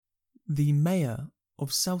The mayor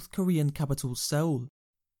of South Korean capital Seoul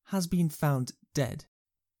has been found dead.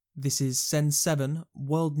 This is Sen 7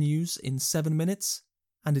 World News in 7 minutes,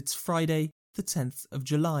 and it's Friday, the 10th of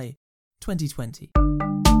July, 2020.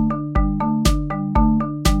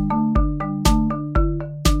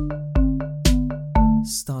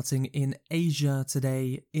 Starting in Asia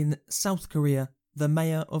today, in South Korea, the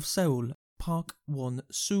mayor of Seoul, Park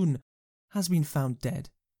Won-soon, has been found dead.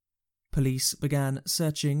 Police began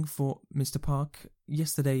searching for Mr. Park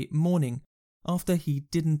yesterday morning after he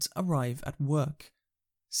didn't arrive at work.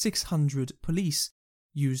 600 police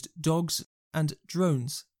used dogs and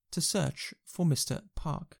drones to search for Mr.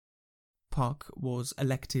 Park. Park was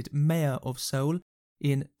elected mayor of Seoul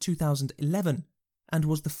in 2011 and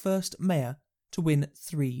was the first mayor to win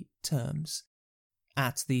 3 terms.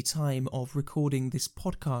 At the time of recording this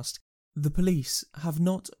podcast, the police have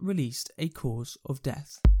not released a cause of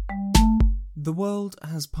death. The world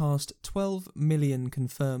has passed 12 million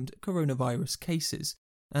confirmed coronavirus cases,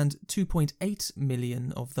 and 2.8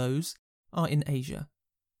 million of those are in Asia.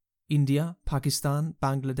 India, Pakistan,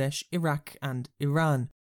 Bangladesh, Iraq and Iran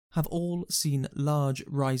have all seen large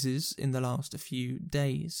rises in the last few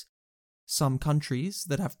days. Some countries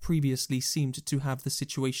that have previously seemed to have the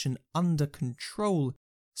situation under control,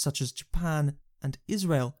 such as Japan and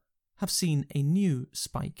Israel, have seen a new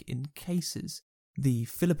spike in cases. The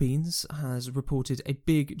Philippines has reported a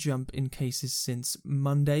big jump in cases since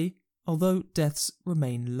Monday, although deaths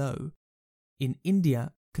remain low. In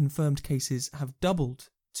India, confirmed cases have doubled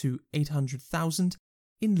to 800,000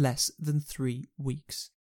 in less than 3 weeks.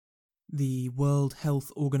 The World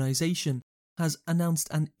Health Organization has announced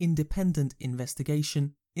an independent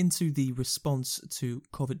investigation into the response to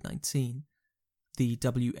COVID-19. The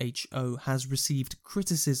WHO has received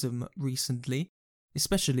criticism recently,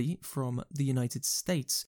 especially from the United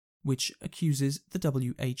States, which accuses the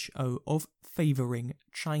WHO of favouring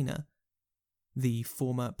China. The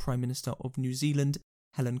former Prime Minister of New Zealand,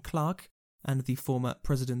 Helen Clark, and the former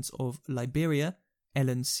President of Liberia,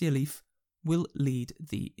 Ellen Sirleaf, will lead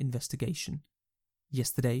the investigation.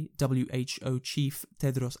 Yesterday, WHO Chief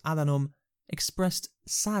Tedros Adhanom expressed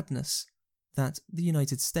sadness that the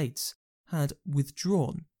United States had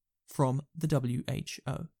withdrawn from the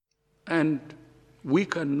WHO. And we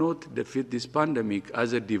cannot defeat this pandemic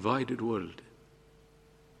as a divided world.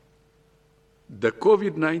 The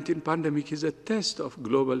COVID-19 pandemic is a test of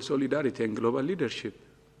global solidarity and global leadership.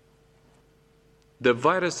 The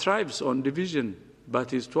virus thrives on division,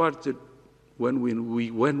 but is thwarted when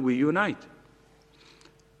we unite.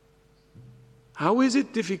 How is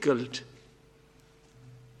it difficult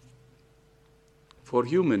for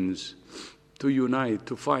humans to unite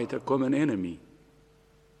to fight a common enemy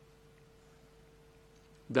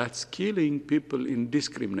that's killing people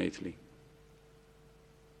indiscriminately?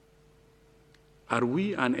 Are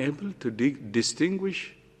we unable to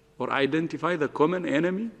distinguish or identify the common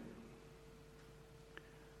enemy?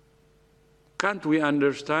 Can't we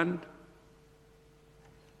understand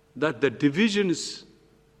that the divisions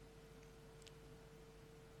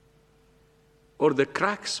or the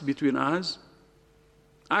cracks between us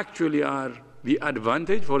actually are the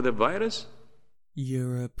advantage for the virus?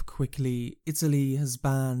 Europe quickly. Italy has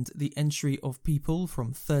banned the entry of people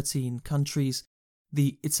from 13 countries.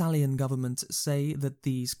 The Italian government say that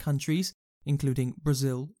these countries, including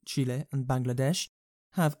Brazil, Chile and Bangladesh,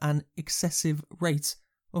 have an excessive rate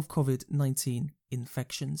of COVID-19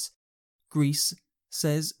 infections. Greece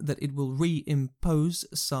says that it will reimpose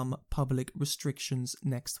some public restrictions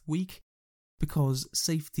next week because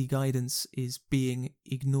safety guidance is being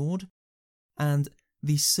ignored, and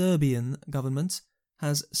the Serbian government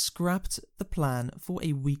has scrapped the plan for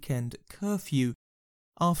a weekend curfew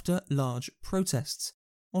after large protests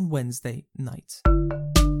on Wednesday night.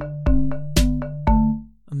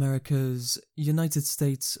 America's United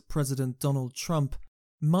States President Donald Trump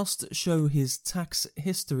must show his tax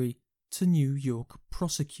history to New York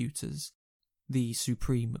prosecutors, the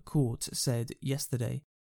Supreme Court said yesterday.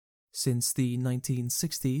 Since the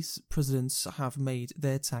 1960s, presidents have made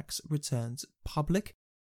their tax returns public.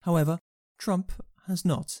 However, Trump has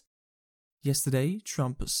not. Yesterday,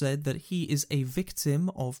 Trump said that he is a victim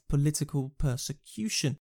of political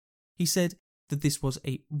persecution. He said that this was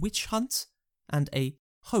a witch hunt and a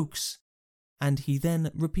hoax, and he then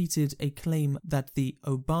repeated a claim that the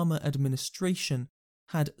Obama administration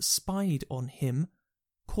had spied on him,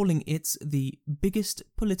 calling it the biggest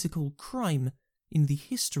political crime in the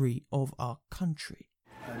history of our country.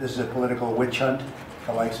 This is a political witch hunt,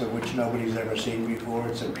 the likes of which nobody's ever seen before.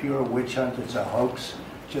 It's a pure witch hunt. It's a hoax.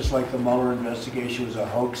 Just like the Mueller investigation was a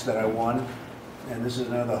hoax that I won, and this is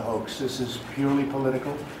another hoax. This is purely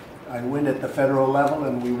political. I win at the federal level,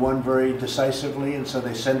 and we won very decisively, and so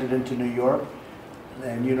they sent it into New York.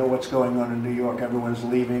 And you know what's going on in New York. Everyone's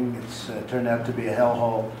leaving. It's turned out to be a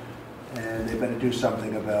hellhole, and they better do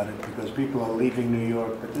something about it because people are leaving New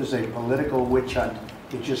York. But this is a political witch hunt.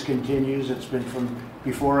 It just continues. It's been from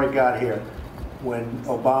before I got here, when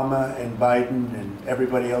Obama and Biden and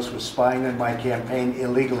everybody else was spying on my campaign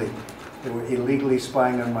illegally. They were illegally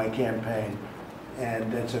spying on my campaign.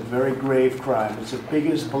 And it's a very grave crime. It's the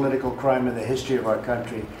biggest political crime in the history of our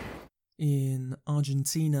country. In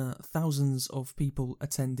Argentina, thousands of people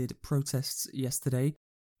attended protests yesterday,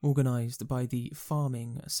 organised by the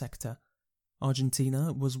farming sector.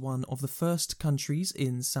 Argentina was one of the first countries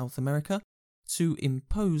in South America to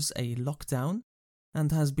impose a lockdown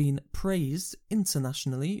and has been praised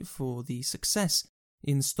internationally for the success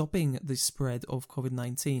in stopping the spread of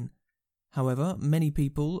COVID-19. However, many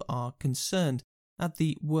people are concerned at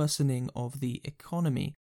the worsening of the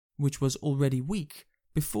economy, which was already weak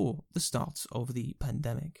before the start of the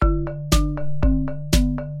pandemic.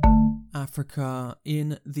 Africa.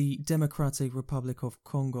 In the Democratic Republic of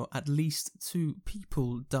Congo, at least 2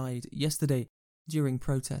 people died yesterday during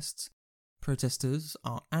protests. Protesters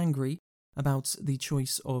are angry about the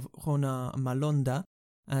choice of Rona Malonda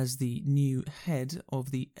as the new head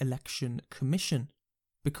of the Election Commission,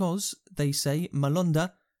 because they say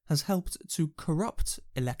Malonda has helped to corrupt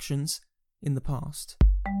elections in the past.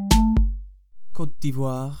 Côte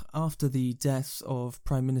d'Ivoire. After the death of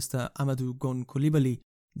Prime Minister Amadou Gon Coulibaly,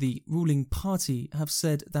 the ruling party have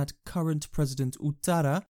said that current President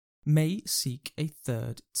Ouattara may seek a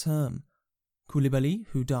 3rd term. Coulibaly,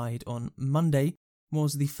 who died on Monday,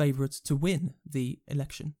 was the favourite to win the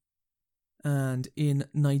election. And in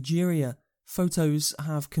Nigeria, photos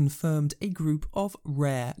have confirmed a group of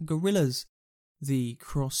rare gorillas. The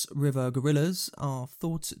Cross River gorillas are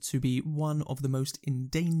thought to be one of the most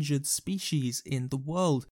endangered species in the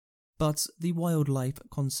world, but the Wildlife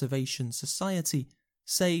Conservation Society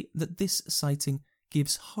say that this sighting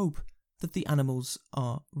gives hope that the animals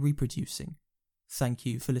are reproducing. Thank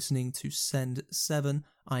you for listening to Send 7.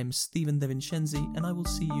 I'm Stephen De Vincenzi, and I will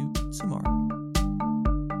see you tomorrow.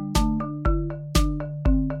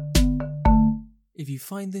 If you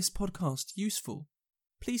find this podcast useful,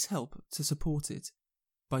 please help to support it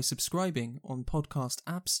by subscribing on podcast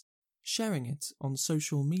apps, sharing it on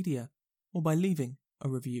social media, or by leaving a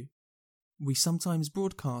review. We sometimes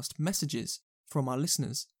broadcast messages from our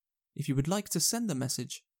listeners. If you would like to send a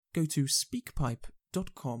message, go to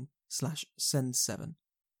speakpipe.com/send7.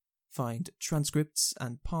 Find transcripts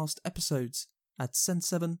and past episodes at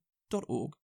send7.org.